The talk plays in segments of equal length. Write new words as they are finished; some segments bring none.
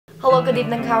Hello, good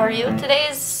evening, how are you?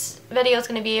 Today's video is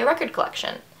going to be a record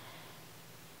collection.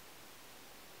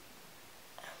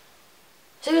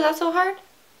 So that's so hard?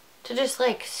 To just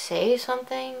like say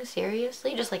something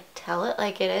seriously? Just like tell it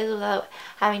like it is without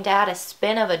having to add a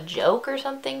spin of a joke or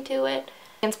something to it?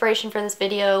 Inspiration for this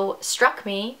video struck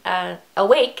me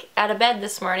awake out of bed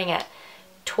this morning at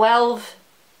 12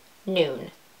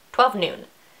 noon. 12 noon.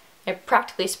 I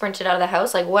practically sprinted out of the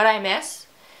house, like what'd I miss?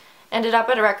 Ended up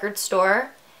at a record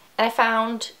store. I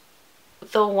found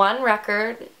the one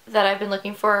record that I've been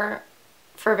looking for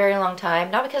a very long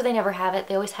time. Not because they never have it,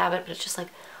 they always have it, but it's just like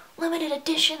limited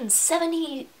edition,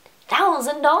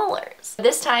 $70,000.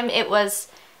 This time it was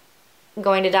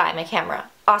going to die, my camera.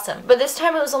 Awesome. But this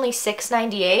time it was only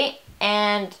 $6.98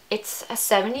 and it's a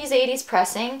 70s, 80s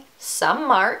pressing, some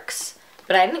marks,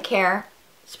 but I didn't care.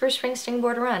 It's Bruce Springsteen,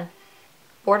 Border Run.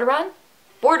 Border Run?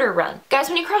 Border Run. Guys,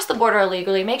 when you cross the border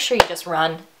illegally, make sure you just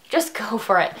run. Just go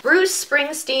for it. Bruce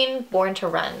Springsteen, Born to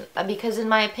Run. Because in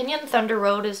my opinion, Thunder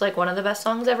Road is like one of the best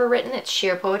songs ever written. It's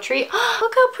sheer poetry.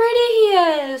 Look how pretty he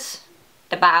is.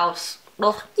 The bows.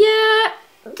 Ugh. Yeah,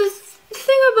 the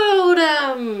thing about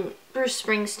Bruce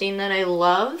Springsteen that I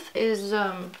love is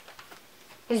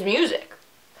his music.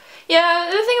 Yeah,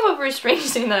 the thing about Bruce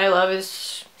Springsteen that I love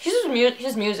is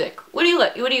his music. What do you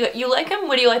like? You like him?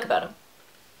 What do you like about him?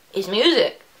 His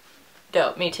music.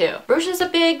 Dope, me too. Bruce is a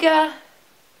big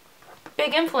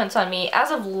influence on me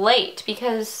as of late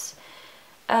because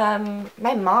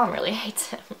my mom really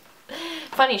hates him.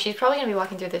 Funny, she's probably gonna be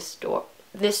walking through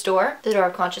the door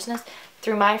of consciousness,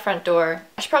 through my front door.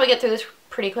 I should probably get through this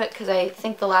pretty quick because I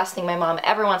think the last thing my mom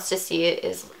ever wants to see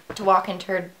is to walk into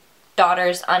her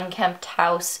daughter's unkempt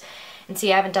house and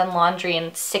see I haven't done laundry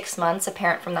in 6 months,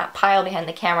 apparent from that pile behind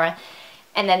the camera.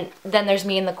 And then there's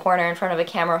me in the corner in front of a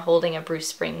camera holding a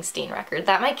Bruce Springsteen record.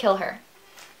 That might kill her.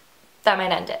 That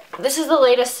might end it. This is the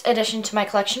latest addition to my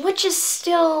collection, which is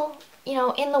still, you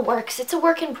know, in the works. It's a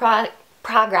work in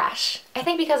progress. I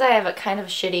think because I have a kind of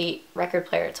shitty record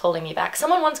player, it's holding me back.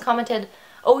 Someone once commented,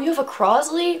 "Oh, you have a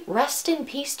Crosley? Rest in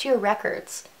peace to your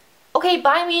records." Okay,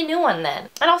 buy me a new one then.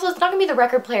 And also, it's not gonna be the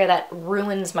record player that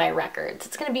ruins my records.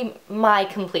 It's gonna be my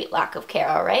complete lack of care,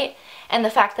 alright? And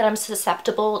the fact that I'm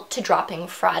susceptible to dropping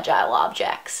fragile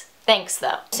objects. Thanks,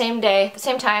 though. Same day, the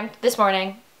same time, this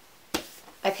morning,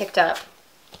 I picked up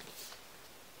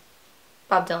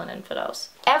Bob Dylan Infidels.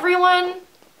 Everyone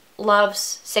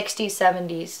loves 60s,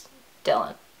 70s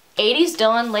Dylan. 80s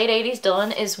Dylan, late 80s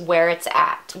Dylan is where it's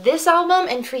at. This album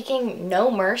and freaking No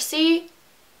Mercy,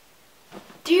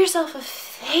 do yourself a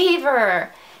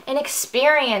favor and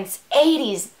experience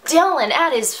 80s Dylan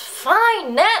at his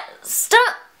finest.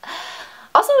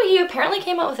 Also, he apparently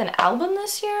came out with an album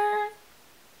this year.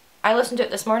 I listened to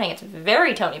it this morning. It's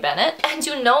very Tony Bennett. And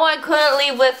you know I couldn't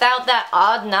leave without that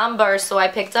odd number, so I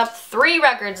picked up 3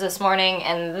 records this morning,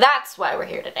 and that's why we're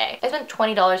here today. I spent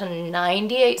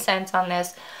 $20.98 on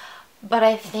this, but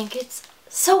I think it's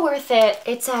so worth it.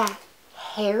 It's a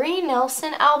Harry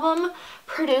Nilsson album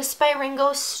produced by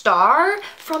Ringo Starr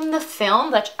from the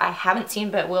film, which I haven't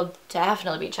seen but will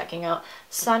definitely be checking out,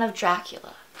 Son of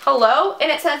Dracula. Hello?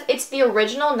 And it says it's the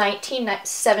original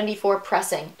 1974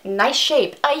 pressing. Nice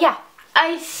shape. Yeah,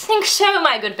 I think so,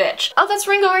 my good bitch. Oh, that's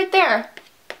Ringo right there.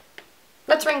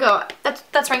 That's Ringo.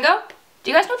 That's Ringo? Do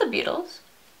you guys know the Beatles?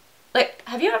 Like,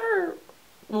 have you ever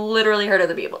literally heard of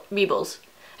the Beatles?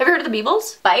 Have you heard of the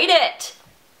Beatles? Bite it!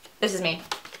 This is me.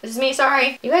 This is me,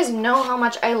 sorry. You guys know how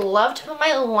much I love to put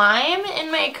my lime in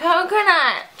my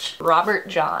coconut. Robert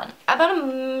John.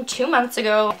 About 2 months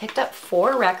ago, I picked up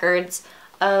 4 records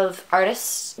of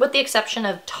artists, with the exception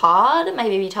of Todd, my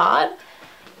baby Todd.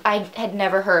 I had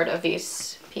never heard of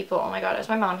these people. Oh my god, is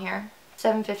my mom here?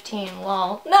 7:15,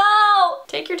 lol. No!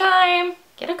 Take your time.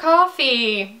 Get a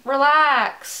coffee.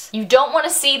 Relax. You don't want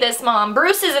to see this, Mom.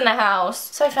 Bruce is in the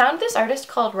house. So I found this artist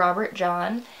called Robert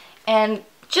John, and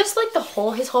just like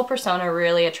his whole persona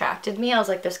really attracted me. I was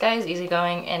like, this guy is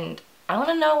easygoing, and I want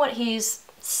to know what he's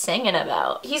singing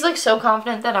about. He's like so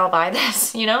confident that I'll buy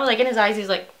this, you know? Like in his eyes, he's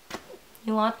like,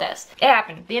 you want this. It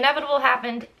happened. The inevitable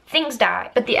happened. Things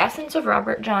die. But the essence of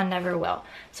Robert John never will.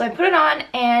 So I put it on,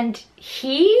 and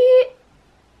he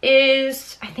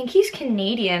is, I think he's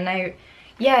Canadian.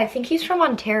 Yeah, I think he's from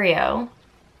Ontario.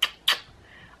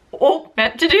 Oh,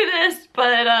 meant to do this,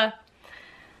 but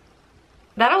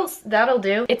that'll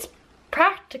do. It's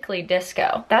practically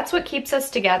disco. That's what keeps us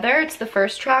together. It's the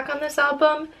first track on this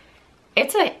album.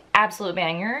 It's an absolute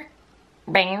banger.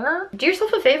 Banger. Do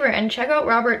yourself a favor and check out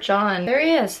Robert John. There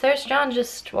he is. There's John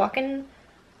just walking,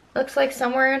 looks like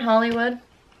somewhere in Hollywood.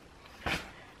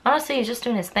 Honestly, he's just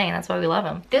doing his thing. That's why we love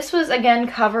him. This was, again,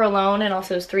 cover alone, and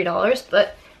also is $3,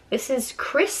 but This is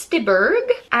Christy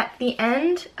Berg, At the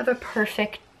End of a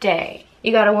Perfect Day.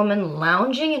 You got a woman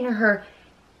lounging in her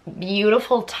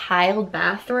beautiful tiled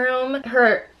bathroom.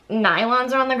 Her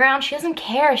nylons are on the ground. She doesn't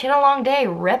care. She had a long day.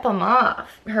 Rip them off.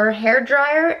 Her hair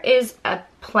dryer is a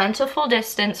plentiful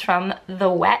distance from the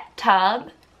wet tub.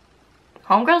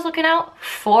 Homegirl's looking out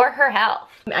for her health.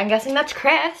 I'm guessing that's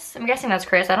Chris.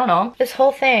 I don't know. This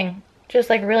whole thing just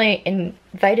like really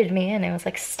invited me in. It was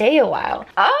like, stay a while.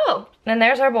 Oh, and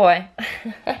there's our boy.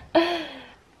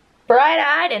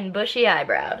 Bright-eyed and bushy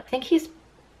eyebrowed. I think he's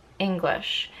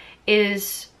English.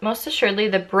 Is most assuredly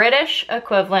the British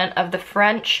equivalent of the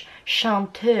French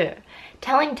chanteur,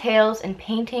 telling tales and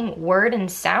painting word and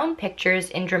sound pictures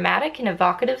in dramatic and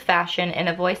evocative fashion in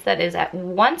a voice that is at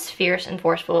once fierce and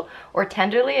forceful or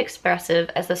tenderly expressive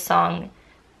as the song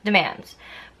demands.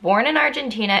 Born in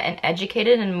Argentina and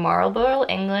educated in Marlborough,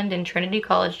 England, and Trinity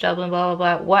College, Dublin, blah,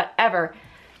 blah, blah, whatever.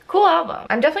 Cool album.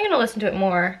 I'm definitely gonna listen to it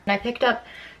more. And I picked up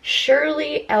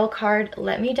Shirley Elcard,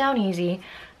 Let Me Down Easy.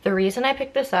 The reason I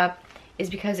picked this up is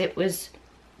because it was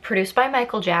produced by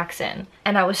Michael Jackson,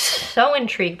 and I was so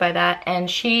intrigued by that, and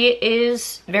she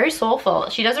is very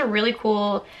soulful. She does a really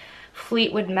cool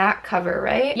Fleetwood Mac cover,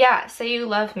 right? Yeah, Say You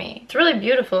Love Me. It's really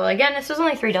beautiful. Again, this was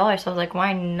only $3, so I was like,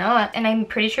 why not? And I'm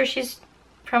pretty sure she's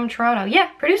from Toronto. Yeah,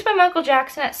 produced by Michael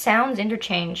Jackson at Sounds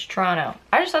Interchange, Toronto.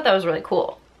 I just thought that was really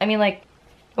cool. I mean, like,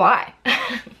 why?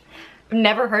 I've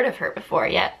never heard of her before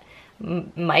yet.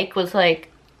 Mike was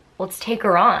like, let's take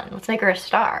her on. Let's make her a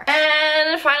star.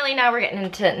 And finally, now we're getting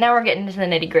into the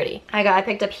nitty gritty. I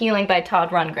picked up Healing by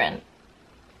Todd Rundgren.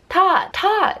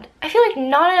 Todd. I feel like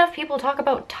not enough people talk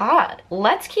about Todd.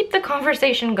 Let's keep the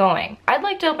conversation going. I'd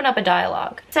like to open up a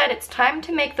dialogue. It said, it's time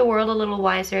to make the world a little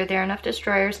wiser. There are enough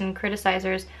destroyers and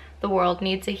criticizers. The world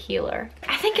needs a healer.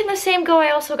 I think in the same go, I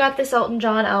also got this Elton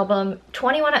John album,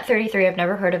 21 at 33. I've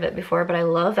never heard of it before, but I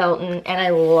love Elton, and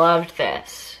I loved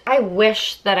this. I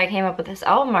wish that I came up with this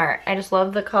album art. I just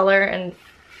love the color, and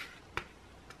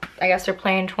I guess they're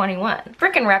playing 21.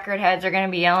 Frickin' record heads are gonna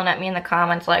be yelling at me in the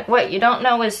comments like, what, you don't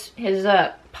know his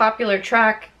popular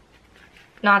track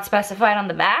not specified on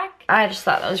the back? I just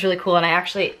thought that was really cool, and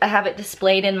I have it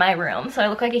displayed in my room, so I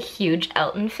look like a huge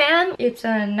Elton fan. It's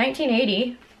a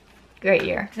 1980. Great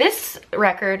year. This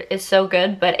record is so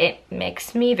good, but it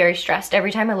makes me very stressed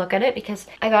every time I look at it because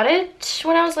I got it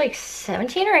when I was like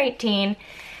 17 or 18,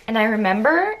 and I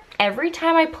remember every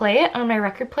time I play it on my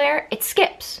record player, it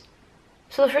skips.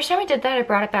 So the first time I did that, I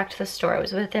brought it back to the store. It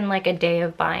was within like a day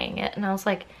of buying it, and I was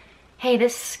like, hey,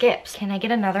 this skips. Can I get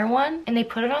another one? And they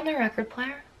put it on their record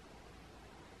player,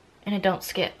 and it don't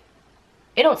skip.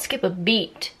 It don't skip a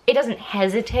beat. It doesn't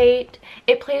hesitate.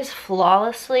 It plays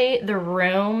flawlessly. The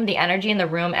room, the energy in the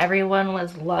room, everyone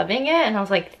was loving it. And I was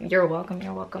like, you're welcome,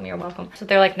 you're welcome, you're welcome. So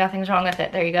they're like, nothing's wrong with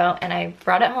it. There you go. And I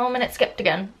brought it home and it skipped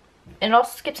again. And it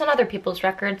also skips on other people's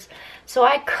records. So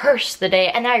I curse the day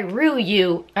and I rue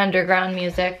you, underground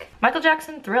music. Michael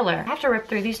Jackson, Thriller. I have to rip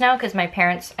through these now because my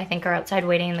parents, I think, are outside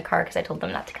waiting in the car because I told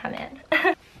them not to come in.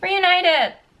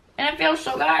 Reunited. And it feels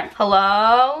so good.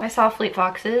 Hello? I saw Fleet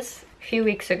Foxes a few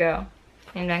weeks ago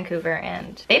in Vancouver,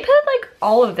 and they played like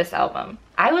all of this album.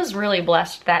 I was really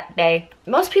blessed that day.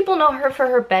 Most people know her for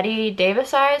her Betty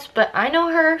Davis eyes, but I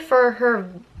know her for her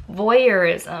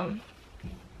voyeurism.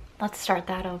 Let's start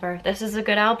that over. This is a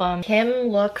good album. Kim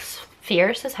looks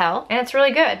fierce as hell, and it's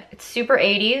really good. It's super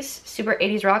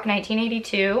 80s rock,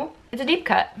 1982. It's a deep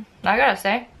cut, I gotta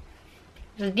say.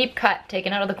 There's a deep cut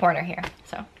taken out of the corner here.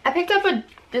 So I picked up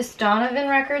this Donovan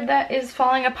record that is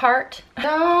falling apart.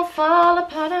 Don't fall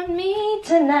apart on me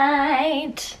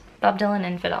tonight. Bob Dylan,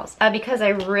 Infidels. Because I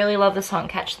really love the song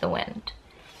Catch the Wind.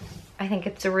 I think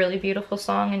it's a really beautiful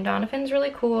song, and Donovan's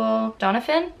really cool.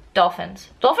 Donovan? Dolphins.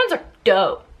 Dolphins are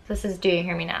dope. This is Do You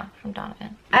Hear Me Now from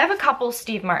Donovan. I have a couple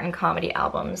Steve Martin comedy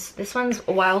albums. This one's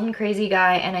Wild and Crazy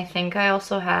Guy, and I think I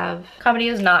also have Comedy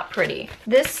Is Not Pretty.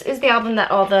 This is the album that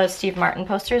all the Steve Martin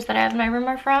posters that I have in my room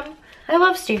are from. I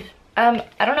love Steve. I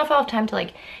don't know if I'll have time to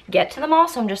like get to them all,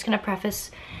 so I'm just gonna preface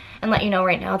and let you know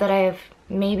right now that I have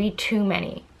maybe too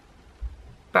many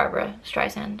Barbara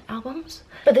Streisand albums.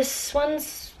 But this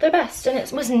one's the best, and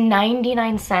it was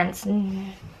 99 cents.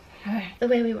 The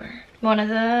Way We Were. One of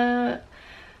the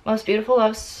most beautiful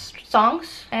love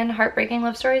songs and heartbreaking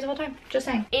love stories of all time. Just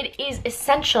saying. It is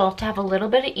essential to have a little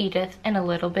bit of Edith and a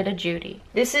little bit of Judy.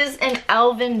 This is an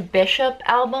Alvin Bishop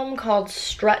album called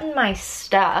Struttin' My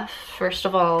Stuff. First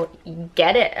of all,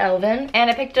 get it, Alvin.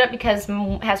 And I picked it up because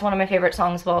it has one of my favorite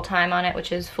songs of all time on it,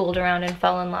 which is Fooled Around and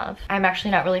Fell in Love. I'm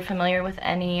actually not really familiar with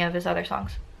any of his other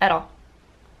songs at all.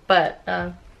 But,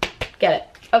 get it.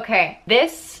 Okay,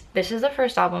 this is the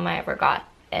first album I ever got,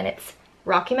 and it's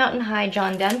Rocky Mountain High,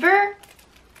 John Denver.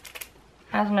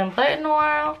 Hasn't been played in a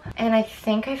while. And I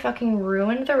think I fucking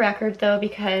ruined the record though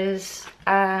because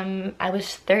I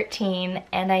was 13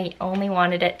 and I only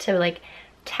wanted it to like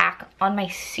tack on my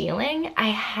ceiling.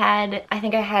 I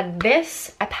think I had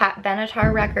this, a Pat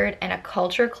Benatar record, and a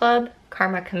Culture Club,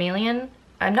 Karma Chameleon.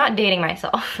 I'm not dating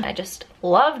myself. I just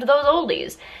loved those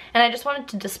oldies. And I just wanted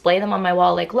to display them on my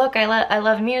wall. Like, look, I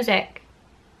love music.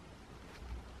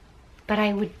 But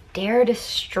I would dare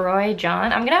destroy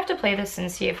John. I'm gonna have to play this and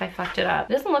see if I fucked it up.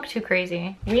 It doesn't look too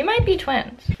crazy. We might be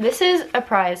twins. This is a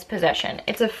prized possession.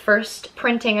 It's a first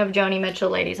printing of Joni Mitchell,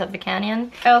 Ladies of the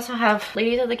Canyon. I also have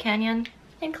Ladies of the Canyon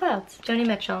and Clouds. Joni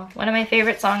Mitchell, one of my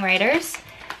favorite songwriters.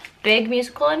 Big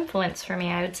musical influence for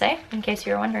me, I would say, in case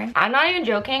you were wondering. I'm not even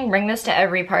joking. Bring this to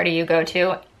every party you go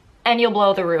to and you'll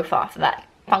blow the roof off of that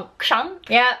function.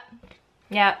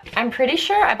 Yeah, I'm pretty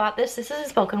sure I bought this. This is a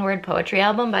spoken word poetry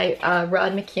album by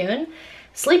Rod McCune.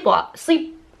 Sleep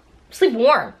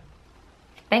warm.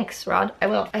 Thanks, Rod, I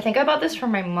will. I think I bought this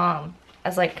from my mom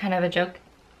as like kind of a joke,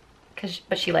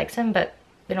 but she likes him, but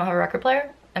they don't have a record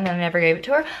player. And then I never gave it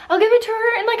to her. I'll give it to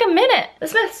her in like a minute. The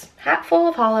Smiths, Hat Full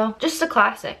of Hollow. Just a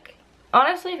classic.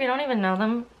 Honestly, if you don't even know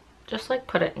them, just like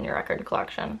put it in your record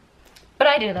collection. But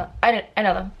I do though. I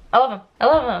know them. I love them. I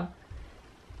love them.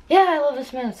 Yeah, I love the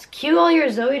Smiths. Cue all your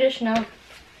Zoe Deschanel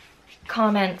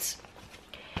comments.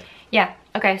 Yeah,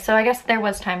 okay, so I guess there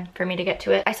was time for me to get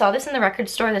to it. I saw this in the record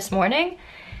store this morning,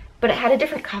 but it had a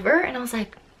different cover, and I was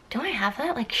like, do I have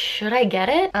that? Like, should I get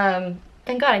it?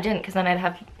 Thank God I didn't, because then I'd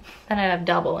have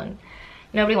double, and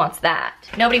nobody wants that.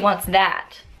 Nobody wants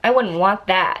that. I wouldn't want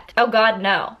that. Oh God,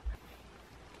 no.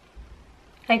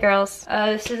 Hey girls,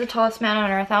 this is the Tallest Man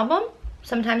on Earth album.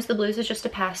 Sometimes the blues is just a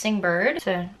passing bird. It's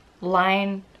a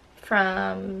line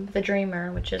from The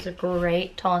Dreamer, which is a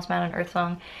great Tallest Man on Earth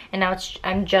song. And now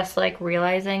I'm just like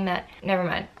realizing that, never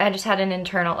mind. I just had an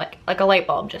internal, like a light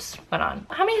bulb just went on.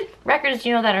 How many records do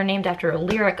you know that are named after a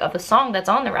lyric of a song that's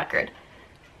on the record?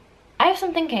 I have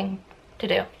some thinking to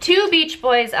do. 2 Beach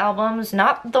Boys albums,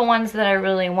 not the ones that I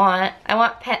really want. I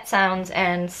want Pet Sounds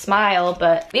and Smile,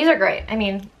 but these are great. I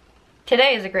mean,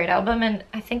 Today is a great album, and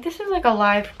I think this is like a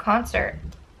live concert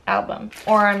album.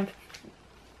 Or I'm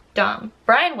dumb.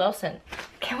 Brian Wilson.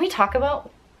 Can we talk about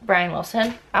Brian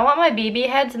Wilson? I want my BB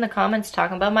heads in the comments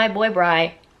talking about my boy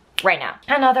Bri right now.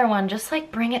 Another one, just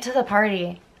like bring it to the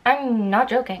party. I'm not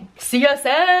joking.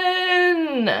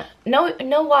 CSN!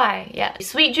 No why, yeah.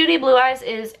 Sweet Judy Blue Eyes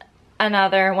is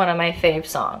another one of my fave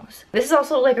songs. This is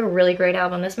also like a really great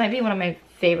album. This might be one of my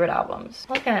favorite albums.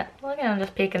 Look at him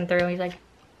just peeking through. He's like,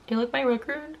 do you like my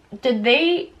record? Did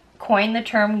they coin the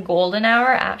term golden hour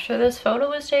after this photo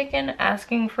was taken?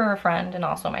 Asking for a friend and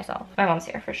also myself. My mom's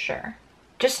here for sure.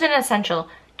 Just an essential,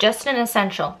 just an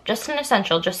essential, just an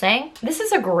essential, just saying. This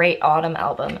is a great autumn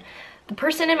album. The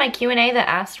person in my Q&A that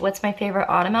asked what's my favorite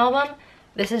autumn album,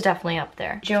 this is definitely up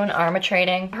there. Joan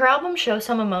Armatrading. Her album shows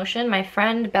some emotion. My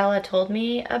friend Bella told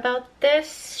me about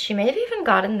this. She may have even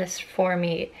gotten this for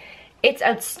me. It's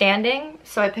outstanding.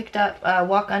 So I picked up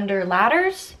Walk Under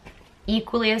Ladders.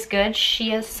 Equally as good. She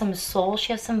has some soul.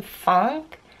 She has some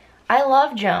funk. I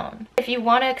love Joan. If you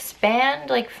want to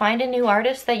expand, like find a new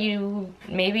artist that you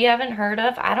maybe haven't heard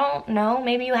of. I don't know.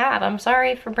 Maybe you have. I'm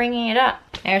sorry for bringing it up.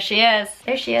 There she is.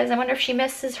 There she is. I wonder if she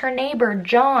misses her neighbor,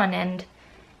 John, and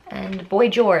Boy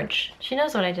George. She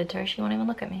knows what I did to her. She won't even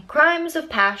look at me. Crimes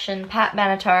of Passion, Pat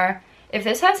Benatar. If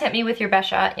this has hit me with your best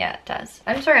shot, yeah, it does.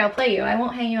 I'm sorry, I'll play you. I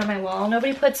won't hang you on my wall.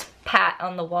 Nobody puts Pat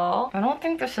on the wall. I don't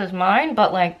think this is mine,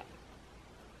 but like,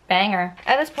 banger.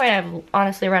 At this point, I've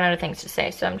honestly run out of things to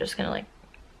say, so I'm just gonna like,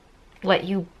 let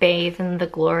you bathe in the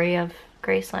glory of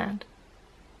Graceland.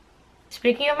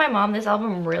 Speaking of my mom, this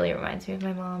album really reminds me of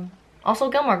my mom.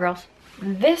 Also, Gilmore Girls.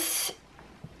 This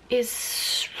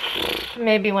is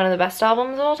maybe one of the best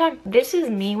albums of all time. This is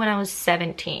me when I was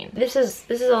 17. This is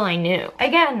all I knew.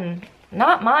 Again,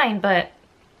 not mine, but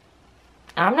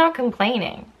I'm not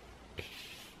complaining.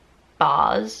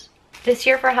 Boz. This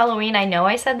year for Halloween, I know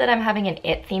I said that I'm having an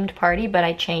It themed party, but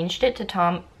I changed it to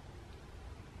Tom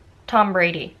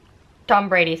Brady. Tom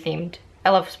Brady themed.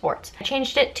 I love sports. I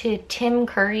changed it to Tim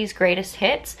Curry's Greatest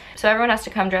Hits. So everyone has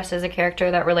to come dressed as a character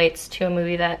that relates to a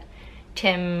movie that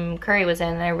Tim Curry was in.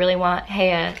 And I really want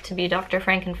Hea to be Dr.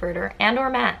 Frankenfurter and or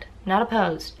Matt. Not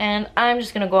opposed. And I'm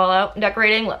just gonna go all out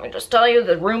decorating. Let me just tell you,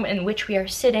 the room in which we are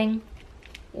sitting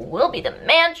will be the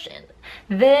mansion.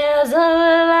 There's a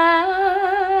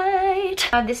light.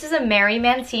 This is a Mary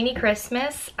Mancini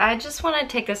Christmas. I just want to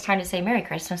take this time to say Merry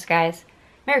Christmas, guys.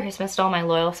 Merry Christmas to all my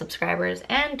loyal subscribers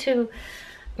and to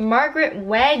Margaret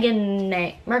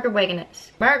Mayonnaise.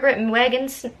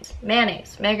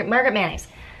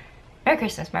 Merry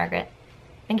Christmas, Margaret.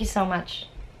 Thank you so much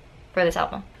for this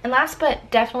album. And last but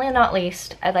definitely not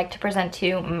least, I'd like to present to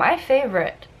you my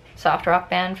favorite soft rock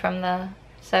band from the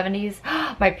 70s.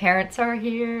 My parents are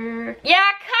here. Yeah,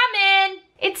 come in!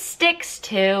 It Sticks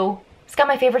too. It's got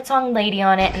my favorite song, Lady,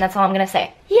 on it, and that's all I'm gonna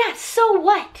say. Yeah, so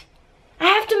what? I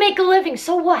have to make a living,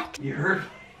 so what? You heard?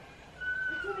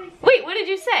 Wait, what did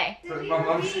you say? He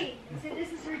said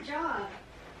this is her job.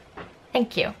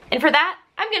 Thank you. And for that,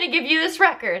 I'm gonna give you this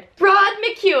record. Rod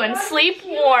McEwen, Sleep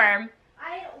Warm.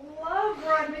 I love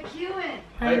Rod McEwen.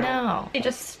 I know. You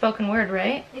just spoken word,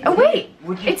 right? It's Oh wait,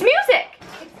 it's music.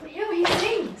 He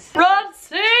sings. Rod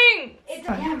sings.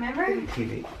 Yeah, remember?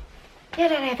 TV. Yeah,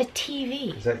 Dad, I have a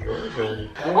TV. Is that yours or?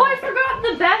 Oh, I forgot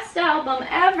the best album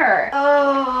ever.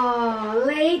 Oh,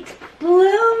 Late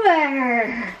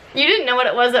Bloomer. You didn't know what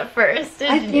it was at first,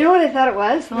 did you? You know what I thought it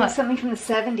was? It What? was something from the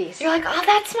 70s. You're like, oh,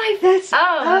 that's my... That's,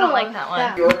 I don't like that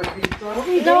one. You ordered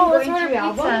pizza? No, let's going order through pizza.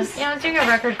 albums? Yeah, I was doing a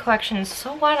record collection.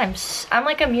 So what? I'm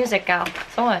like a music gal.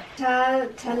 So what?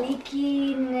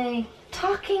 Taliki ne.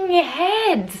 Talking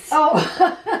Heads. Oh.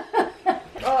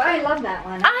 Oh, I love that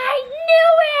one. I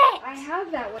knew it! I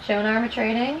have that one. Shown Arma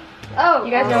Trading. Oh, You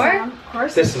guys know her? Of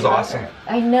course. This is awesome.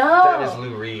 I know. That is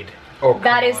Lou Reed. Oh, come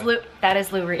That is on.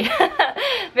 Lou Reed.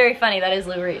 Very funny, that is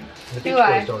Lou Reed. The Do Beach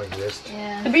I? Boys don't exist.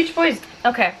 Yeah. The Beach Boys,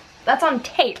 okay, that's on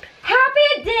tape.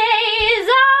 Happy days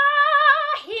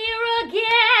are here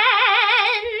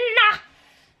again.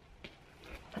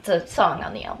 That's a song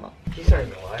on the album. These aren't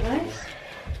even alive anymore.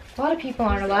 A lot of people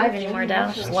aren't alive anymore, Dad.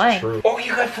 It's just That's lying. true. Oh,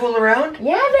 you got Fool Around?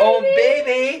 Yeah, baby. Oh,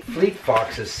 baby. Fleet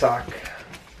Foxes suck.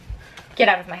 Get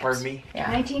out of my house. Pardon me? Yeah.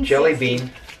 1960. Jelly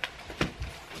Bean.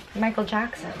 Michael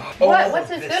Jackson. Oh, What's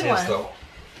his this good is, one? Though.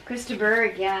 Krista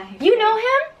Berg, yeah. You know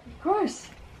him? Of course.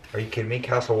 Are you kidding me?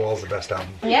 Castle Wall's the best album.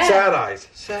 Yeah. Sad Eyes.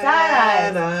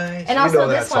 Sad And Eyes. You also know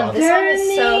that this one. song. This one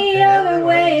is so... the other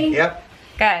way. Yep.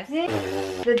 Guys.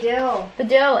 The Dill. The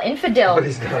Dill, Infidel. What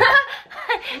is that?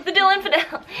 The Dill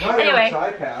Infidel. Not Anyway. an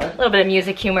iPad. A little bit of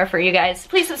music humor for you guys.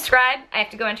 Please subscribe. I have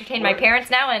to go entertain my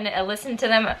parents now and listen to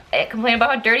them complain about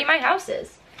how dirty my house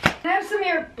is. Can I have some of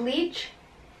your bleach?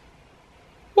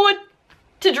 What?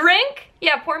 To drink?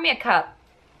 Yeah, pour me a cup.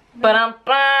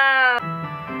 Ba-dum-bum.